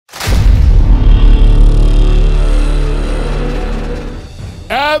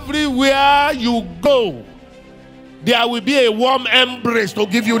Everywhere you go, there will be a warm embrace to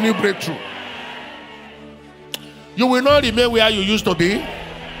give you new breakthrough. You will not remain where you used to be.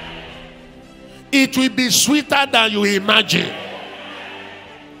 It will be sweeter than you imagine.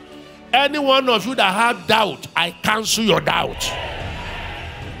 Any one of you that have doubt, I cancel your doubt.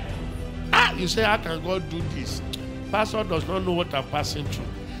 You say, how can God do this? Pastor does not know what I'm passing through.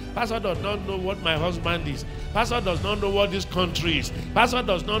 Pastor does not know what my husband is. Pastor does not know what this country is. Pastor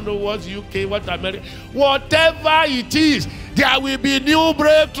does not know what UK, what America. Whatever it is, there will be new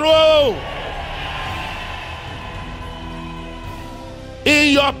breakthrough.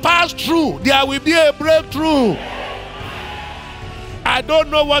 In your pass through, there will be a breakthrough. I don't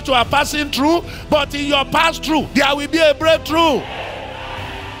know what you are passing through, but in your pass through, there will be a breakthrough.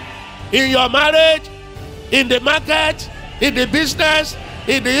 In your marriage, in the market, in the business,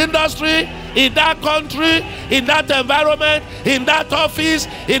 in the industry, in that country, in that environment, in that office,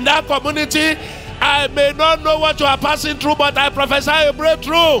 in that community. I may not know what you are passing through, but I prophesy a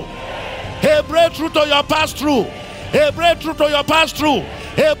breakthrough. A breakthrough to your pass through. A breakthrough to your pass through.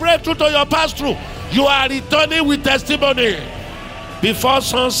 A breakthrough to your pass through. You are returning with testimony. Before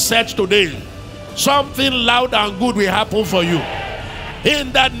sunset today, something loud and good will happen for you.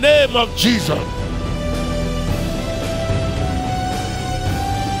 In the name of Jesus.